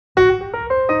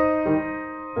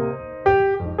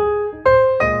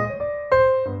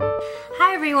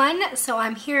everyone, so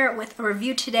I'm here with a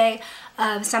review today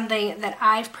of something that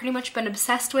I've pretty much been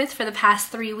obsessed with for the past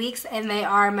 3 weeks, and they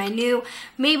are my new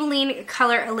Maybelline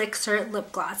Color Elixir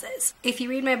lip glosses. If you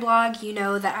read my blog, you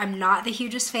know that I'm not the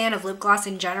hugest fan of lip gloss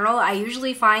in general. I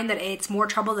usually find that it's more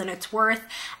trouble than it's worth.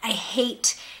 I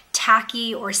hate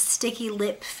tacky or sticky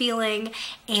lip feeling,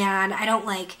 and I don't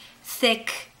like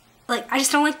thick, I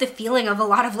just don't like the feeling of a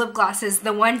lot of lip glosses.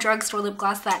 The one drugstore lip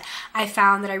gloss that I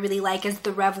found that I really like is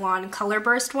the Revlon Color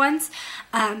Burst ones,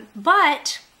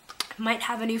 but I might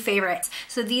have a new favorite.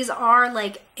 So these are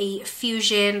like a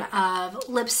fusion of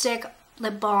lipstick,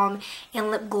 lip balm,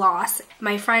 and lip gloss.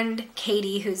 My friend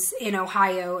Katie, who's in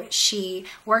Ohio, she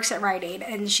works at Rite Aid,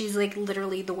 and she's like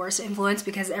literally the worst influence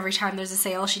because every time there's a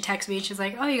sale she texts me and she's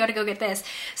like, oh, you gotta go get this.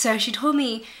 So she told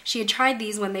me she had tried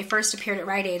these when they first appeared at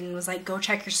Rite Aid and was like, go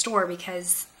check your store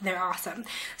because they're awesome.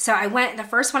 So I went, the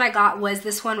first one I got was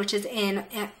this one, which is in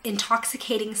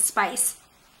Intoxicating Spice,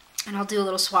 and I'll do a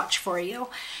little swatch for you.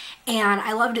 And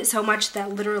I loved it so much that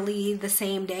literally the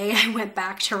same day I went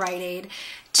back to Rite Aid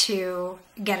to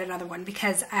get another one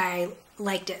because I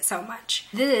liked it so much.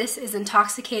 This is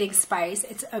Intoxicating Spice.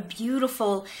 It's a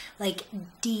beautiful, like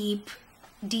deep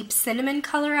cinnamon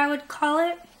color, I would call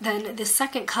it. Then the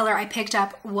second color I picked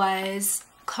up was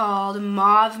called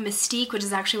Mauve Mystique, which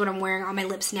is actually what I'm wearing on my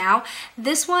lips now.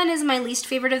 This one is my least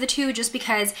favorite of the two just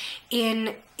because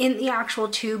in the actual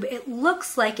tube it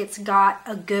looks like it's got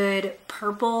a good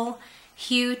purple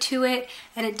hue to it,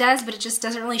 and it does, but it just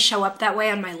doesn't really show up that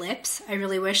way on my lips. I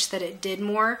really wish that it did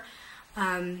more.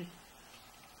 And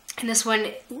this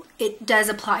one, it does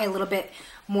apply a little bit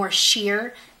more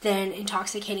sheer than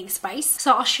Intoxicating Spice.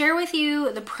 So I'll share with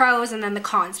you the pros and then the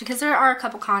cons, because there are a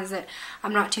couple cons that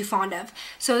I'm not too fond of.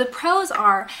 So the pros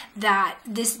are that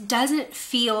this doesn't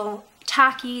feel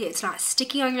tacky, it's not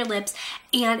sticky on your lips,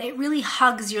 and it really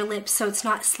hugs your lips so it's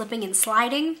not slipping and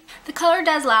sliding. The color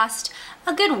does last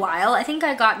a good while. I think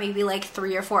I got maybe like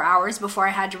 3 or 4 hours before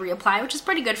I had to reapply, which is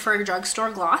pretty good for a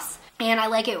drugstore gloss. And I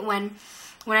like it when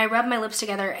I rub my lips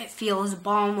together, it feels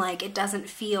balm-like. It doesn't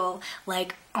feel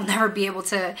like I'll never be able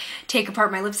to take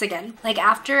apart my lips again. Like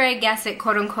after, I guess, it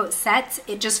quote-unquote sets,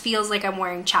 it just feels like I'm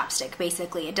wearing chapstick,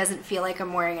 basically. It doesn't feel like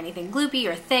I'm wearing anything gloopy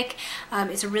or thick.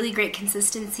 It's a really great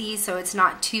consistency, so it's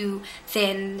not too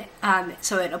thin,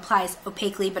 so it applies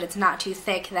opaquely, but it's not too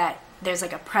thick that there's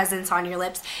like a presence on your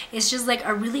lips. It's just like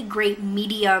a really great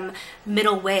medium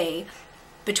middle way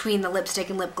between the lipstick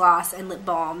and lip gloss and lip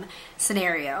balm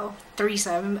scenario.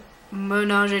 Threesome,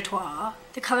 menage a trois.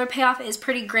 The color payoff is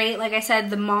pretty great. Like I said,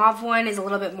 the mauve one is a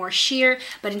little bit more sheer,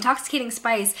 but Intoxicating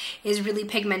Spice is really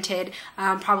pigmented,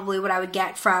 probably what I would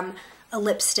get from a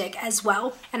lipstick as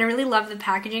well. And I really love the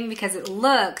packaging because it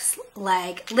looks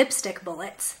like lipstick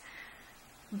bullets,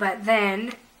 but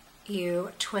then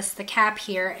you twist the cap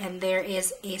here and there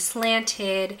is a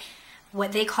slanted,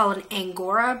 what they call an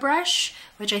Angora brush,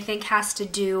 which I think has to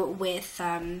do with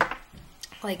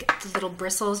like the little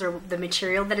bristles or the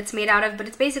material that it's made out of, but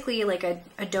it's basically like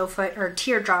a doe foot or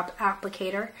teardrop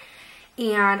applicator.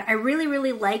 And I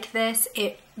really like this.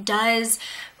 It does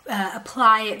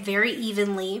apply it very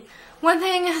evenly. One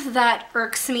thing that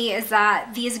irks me is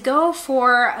that these go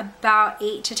for about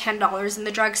 $8 to $10 in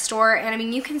the drugstore, and I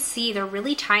mean, you can see they're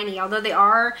really tiny. Although they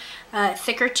are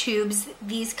thicker tubes,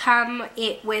 these come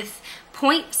with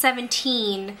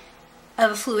 0.17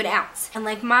 of a fluid ounce. And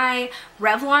like my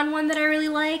Revlon one that I really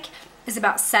like is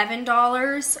about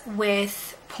 $7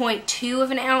 with 0.2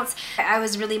 of an ounce. I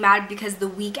was really mad because the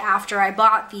week after I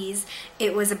bought these,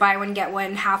 it was a buy one get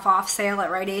one half off sale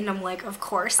at Rite Aid, and I'm like, of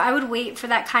course. I would wait for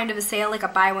that kind of a sale, like a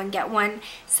buy one get one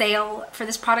sale for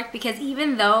this product, because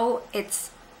even though it's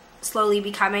slowly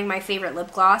becoming my favorite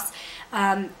lip gloss,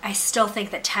 I still think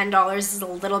that $10 is a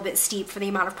little bit steep for the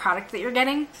amount of product that you're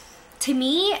getting. To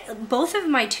me, both of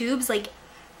my tubes, like,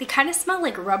 they kind of smell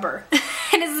like rubber.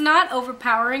 And it's not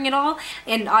overpowering at all.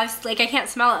 And obviously, like, I can't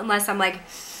smell it unless I'm like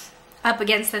up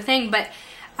against the thing. But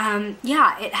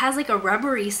yeah, it has like a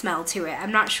rubbery smell to it.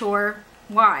 I'm not sure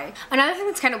why. Another thing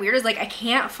that's kind of weird is like I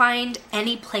can't find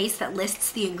any place that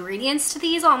lists the ingredients to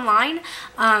these online,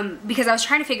 because I was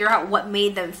trying to figure out what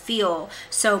made them feel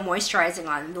so moisturizing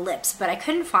on the lips, but I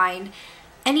couldn't find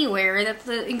anywhere that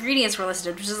the ingredients were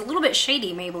listed, which is a little bit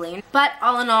shady, Maybelline. But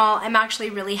all in all, I'm actually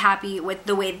really happy with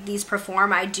the way that these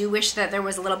perform. I do wish that there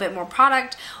was a little bit more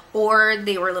product, or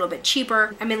they were a little bit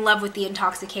cheaper. I'm in love with the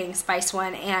Intoxicating Spice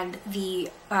one, and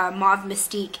the Mauve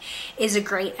Mystique is a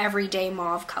great everyday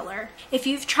mauve color. If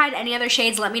you've tried any other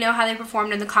shades, let me know how they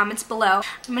performed in the comments below.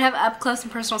 I'm gonna have up close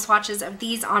and personal swatches of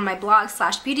these on my blog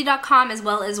 /beauty.com, as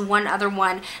well as one other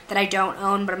one that I don't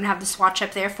own, but I'm gonna have the swatch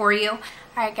up there for you.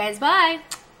 Alright guys, bye!